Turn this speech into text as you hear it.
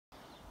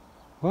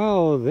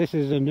Well, this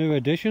is a new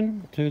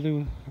addition to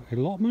the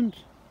allotment.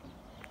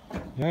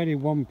 The only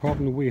one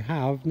problem we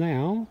have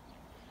now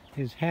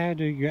is how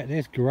do you get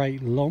this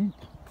great lump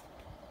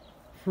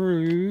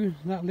through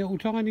that little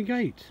tiny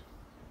gate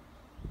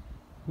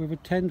with a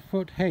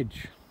 10-foot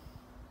hedge.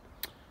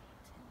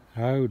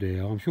 Oh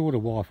dear, I'm sure the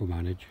wife will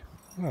manage.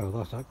 Well,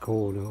 that's that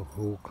corner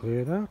all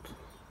cleared out.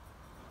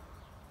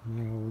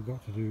 Now we've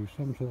got to do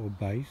some sort of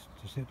base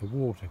to set the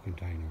water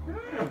container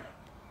on.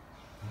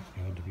 That's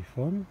going to be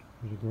fun,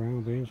 with the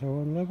ground being so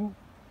unlevel.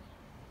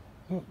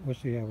 But we'll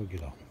see how we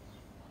get on.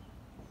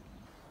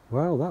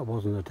 Well, that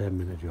wasn't a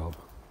 10-minute job.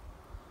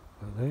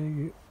 But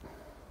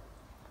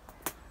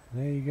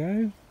there you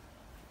go.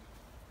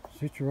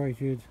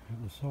 Situated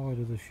at the side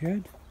of the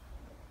shed.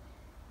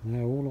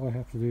 Now all I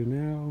have to do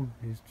now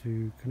is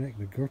to connect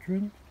the gutter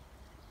in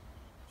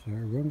so it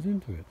runs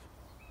into it.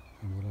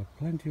 And we'll have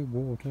plenty of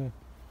water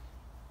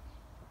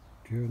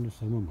during the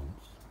summer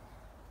months.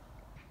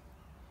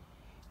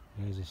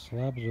 There's the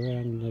slabs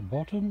around the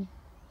bottom,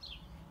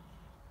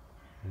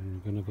 and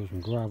we're going to put some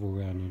gravel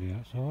around on the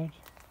outside.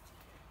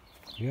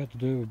 We had to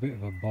do a bit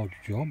of a bodge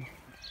job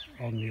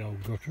on the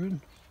old guttering,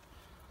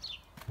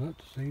 but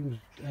seems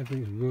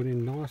everything's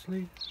running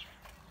nicely.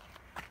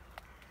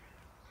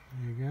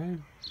 There you go,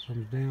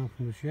 comes down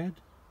from the shed.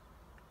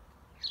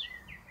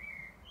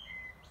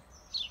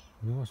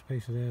 Nice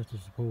piece of there to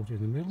support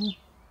in the middle,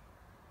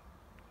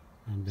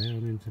 and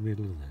down into the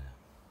middle of there.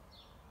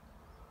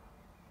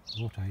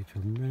 What a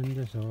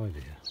tremendous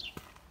idea.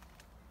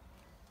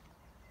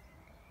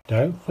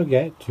 Don't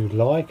forget to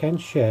like and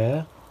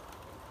share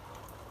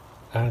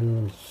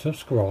and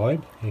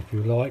subscribe if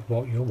you like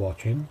what you're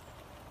watching,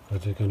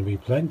 but there's going to be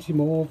plenty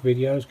more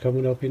videos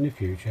coming up in the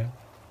future.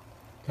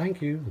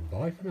 Thank you and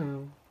bye for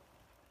now.